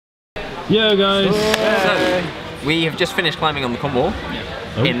Yeah, guys. So, we have just finished climbing on the con wall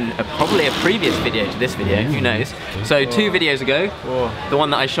in probably a previous video to this video, who knows. So 2 videos ago, the one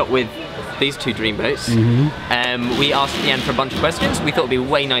that I shot with these 2 dream boats, we asked at the end for a bunch of questions. We thought it'd be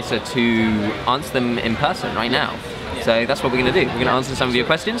way nicer to answer them in person right now. So that's what we're going to do. We're going to answer some of your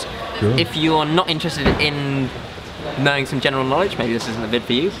questions. Cool. If you're not interested in knowing some general knowledge, maybe this isn't the vid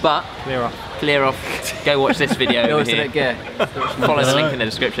for you, but clear off, go watch this video over here. Follow the link in the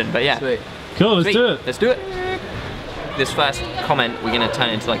description. But yeah, cool, let's do it. Let's do it. This first comment we're going to turn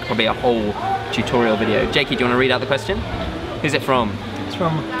into like probably a whole tutorial video. Jakey, do you want to read out the question? Who's it from? It's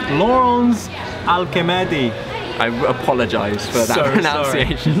from Laurence Alchemedi. I apologise for that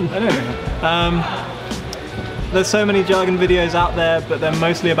pronunciation. I don't know. There's so many jargon videos out there, but they're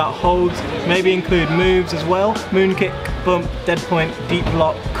mostly about holds. Maybe include moves as well. Moon kick, bump, dead point, deep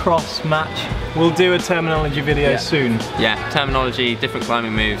lock, cross, match. We'll do a terminology video soon. Yeah, terminology, different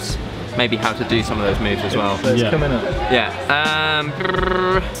climbing moves. Maybe how to do some of those moves as well. So it's coming up. Yeah.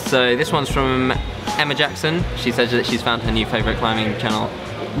 So this one's from Emma Jackson. She says that she's found her new favourite climbing channel.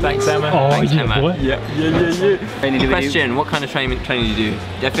 Thanks, Emma. Oh, thanks, yeah, Emma. boy. Yeah. Question: what kind of training do you do?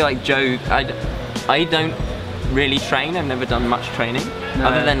 I feel like Joe. I don't really train. I've never done much training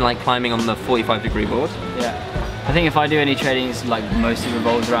other than like climbing on the 45-degree board. Yeah. I think if I do any training, it's like mostly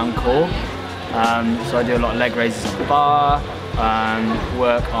revolves around core. So I do a lot of leg raises on the bar.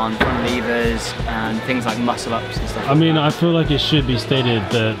 Work on front levers and things like muscle ups and stuff. I mean, I feel like it should be stated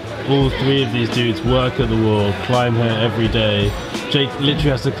that all 3 of these dudes work at the wall, climb here every day. Jake literally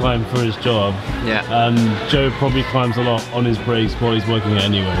has to climb for his job. Yeah. And Joe probably climbs a lot on his breaks while he's working it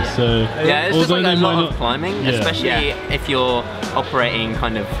anyway. So yeah, it's just like a lot of climbing, especially if you're operating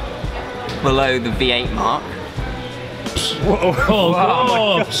kind of below the V8 mark. Oh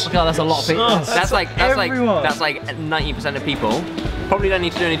God, that's a lot of people. That's like 90% of people. Probably don't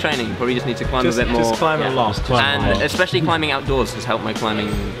need to do any training. Probably just need to climb a bit more. Just climb a lot. And especially climbing outdoors has helped my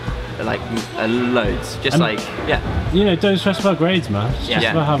climbing like loads. Just like you know, don't stress about grades, man. It's just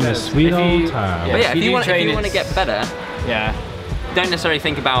about having a sweet old time. But yeah, if you want to get better, don't necessarily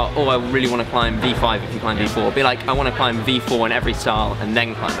think about, oh, I really want to climb V5 if you climb V4. Be like, I want to climb V4 in every style and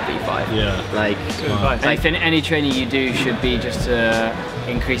then climb a V5. Yeah. Like, any training you do should be just to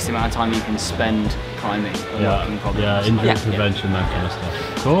increase the amount of time you can spend climbing. Injury prevention, that kind of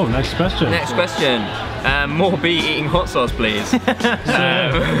stuff. Cool, next question. Next question. More bee eating hot sauce, please.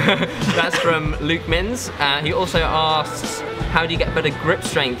 That's from Luke Mins. He also asks, how do you get better grip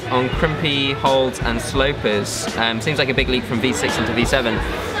strength on crimpy holds and slopers? Seems like a big leap from V6 into V7.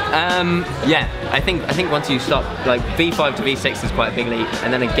 Yeah, I think once you stop, like V5 to V6 is quite a big leap,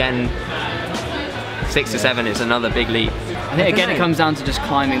 and then again 6 to 7 is another big leap. I think again it comes down to just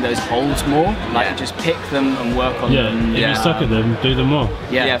climbing those holds more, like just pick them and work on them. If you suck at them, do them more.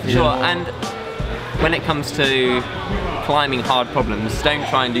 Yeah, for sure. And when it comes to climbing hard problems, don't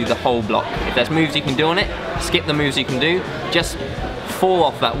try and do the whole block. If there's moves you can do on it, skip the moves you can do. Just fall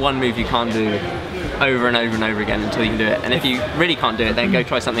off that one move you can't do over and over and over again until you can do it. And if you really can't do it, then go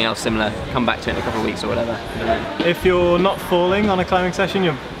try something else similar, come back to it in a couple of weeks or whatever. If you're not falling on a climbing session,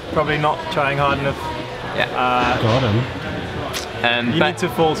 you're probably not trying hard enough. Got him. You need to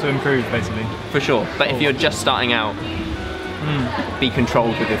fall to improve, basically. For sure. But if you're just starting out, be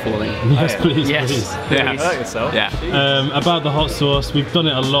controlled with your falling. Yes, please. About the hot sauce, we've done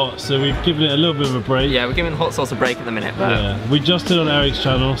it a lot, so we've given it a little bit of a break. Yeah, we're giving hot sauce a break at the minute. But we just did on Eric's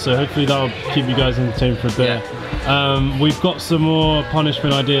channel, so hopefully that'll keep you guys entertained for a bit. We've got some more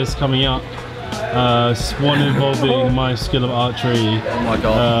punishment ideas coming up. One involving my skill of archery. Oh my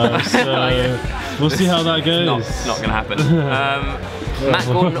god. So we'll see how that goes. It's not gonna happen. Matt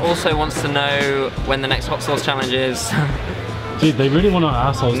Gordon also wants to know when the next hot sauce challenge is. Dude, they really want our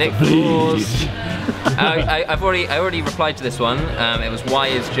assholes Nick to bleed. I already replied to this one. It was, why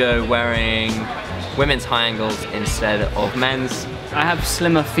is Joe wearing women's high angles instead of men's? I have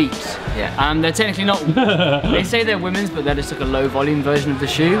slimmer feet. Yeah. They're technically not. They say they're women's, but they're just like a low volume version of the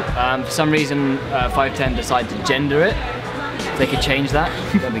shoe. For some reason, 510 decided to gender it. If they could change that,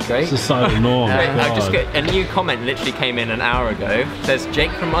 that'd be great. Societal norm. I've just got a new comment literally came in an hour ago. It says,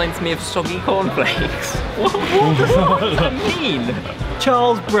 Jake reminds me of soggy cornflakes. What does that mean?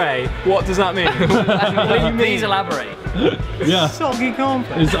 Charles Bray, what does that mean? Please elaborate. Yeah. Soggy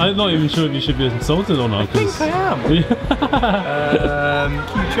cornflakes. I'm not even sure if you should be insulted or not. I think I am.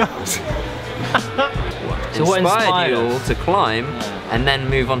 Charles. So what inspired you all to climb and then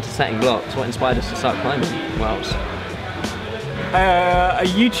move on to setting blocks? What inspired us to start climbing? Well, a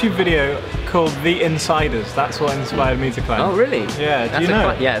YouTube video called The Insiders. That's what inspired me to climb. Oh really? Yeah, do you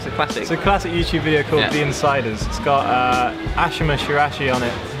know? Yeah, it's a classic. It's a classic YouTube video called The Insiders. It's got Ashima Shirashi on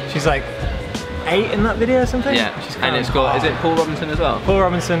it. She's like 8 in that video or something. Yeah, and it's got, is it Paul Robinson as well? Paul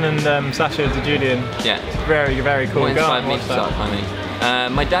Robinson and Sasha DeJulian. Yeah. It's very, very cool. What Go inspired and me watch to that. start climbing?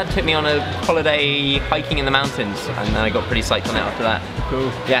 My dad took me on a holiday hiking in the mountains, and then I got pretty psyched on it after that.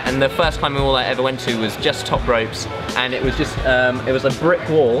 Cool. Yeah, and the first climbing wall I ever went to was just top ropes, and it was just, it was a brick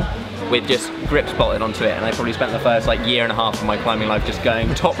wall with just grips bolted onto it, and I probably spent the first like year and a half of my climbing life just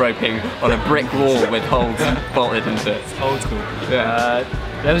going top roping on a brick wall with holes bolted into it. Old school. Yeah.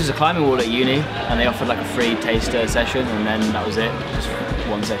 There was a climbing wall at uni, and they offered like a free taster session, and then that was it. Just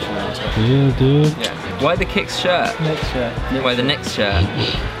one session. Yeah, dude. Yeah. Why the Kicks shirt? Next shirt. Why the Knicks shirt?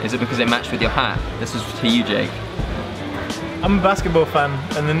 Is it because it matched with your hat? This is to you, Jake. I'm a basketball fan,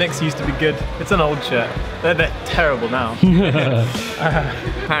 and the Knicks used to be good. It's an old shirt. They're terrible now.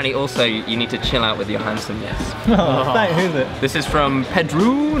 Apparently also you need to chill out with your handsomeness. Oh, thanks. Who's it? This is from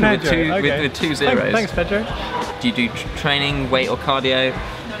Pedroon with two, okay. with 2 zeros. Thanks, Pedro. Do you do training, weight or cardio?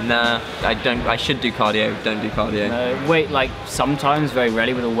 Nah, I don't. I should do cardio, don't do cardio. Weight, like sometimes, very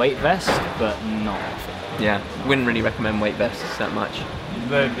rarely with a weight vest, but not often. Yeah, wouldn't really recommend weight vests that much.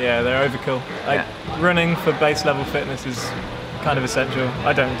 They're overkill. Like, running for base level fitness is kind of essential.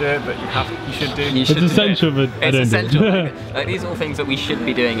 I don't do it, but you should do. You should It's essential, but I it's don't essential. do it. Like, these are all things that we should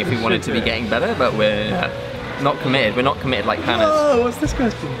be doing if we wanted to be getting better, but we're not committed. We're not committed like planners. Oh, what's this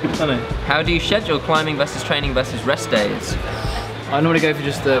question? I don't know. How do you schedule climbing versus training versus rest days? I normally go for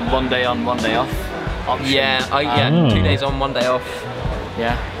just the 1 day on, 1 day off option. Yeah, 2 days on, 1 day off.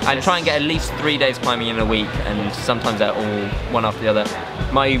 Yeah. I try and get at least 3 days climbing in a week, and sometimes they're all one after the other.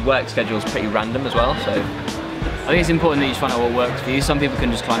 My work schedule is pretty random as well, so. I think it's important that you find out what works for you. Some people can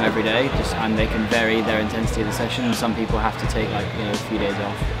just climb every day, and they can vary their intensity of the session. And some people have to take like a few days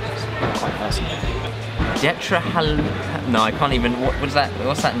off. It's quite personal. No, I can't even. What is that?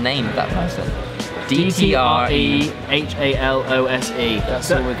 What's that name of that person? DTREHALOSE.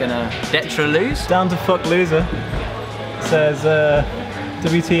 That's all we're gonna. Detralose? Down to fuck loser. Says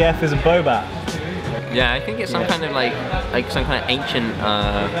WTF is a Bobat. Yeah, I think it's some kind of like some kind of ancient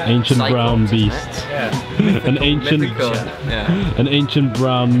Ancient brown cyclops, isn't it? beast. Yeah. An ancient, Mythical. Yeah. an ancient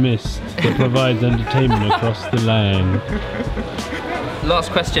brown mist that provides entertainment across the land.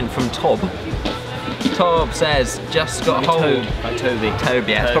 Last question from Tob. Tob says, just got hold. Like Toby. Tob,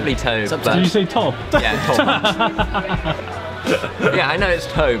 yeah, it's probably Tob. It's up to but- Did you say top? Yeah, Tob. Yeah, I know it's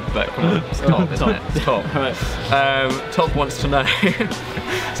Tob, but come on, it's Tob, isn't it? It's Tob. Tob wants to know.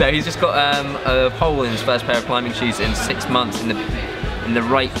 So he's just got a hole in his first pair of climbing shoes in 6 months in the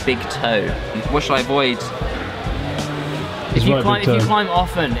right big toe. What should I avoid? If you Right, big climb toe.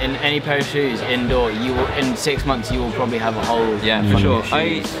 often in any pair of shoes indoor, you will, in 6 months you will probably have a hole. Yeah, in for your sure.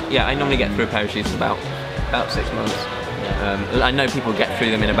 shoes. I normally get through a pair of shoes in about 6 months. I know people get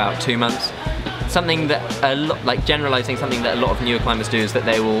through them in about 2 months. Something that like generalizing something that a lot of newer climbers do is that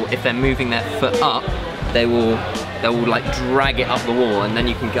they will, if they're moving their foot up, they will like drag it up the wall, and then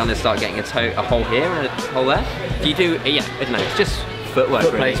you can kind of start getting a hole here and a hole there. If you do, I don't know, it's just footwork.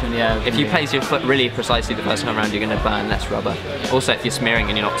 Foot really. placement, yeah. If you place your foot really precisely the first time around, you're going to burn less rubber. Also, if you're smearing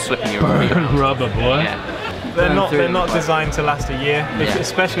and you're not slipping your feet around. Rubber, boy. Yeah. They're not through them. designed to last a year, Yeah.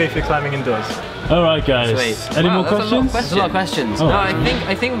 especially if you're climbing indoors. All right, guys. Sweet. Any Wow, more that's a lot of questions? There's a lot of questions. Oh. No,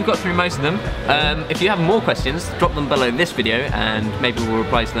 I think we've got through most of them. If you have more questions, drop them below this video, and maybe we'll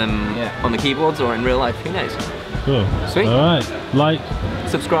reply to them on the keyboards or in real life. Who knows? Cool. Sweet. All right. Like.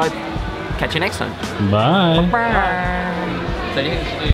 Subscribe. Catch you next time. Bye. So you can just do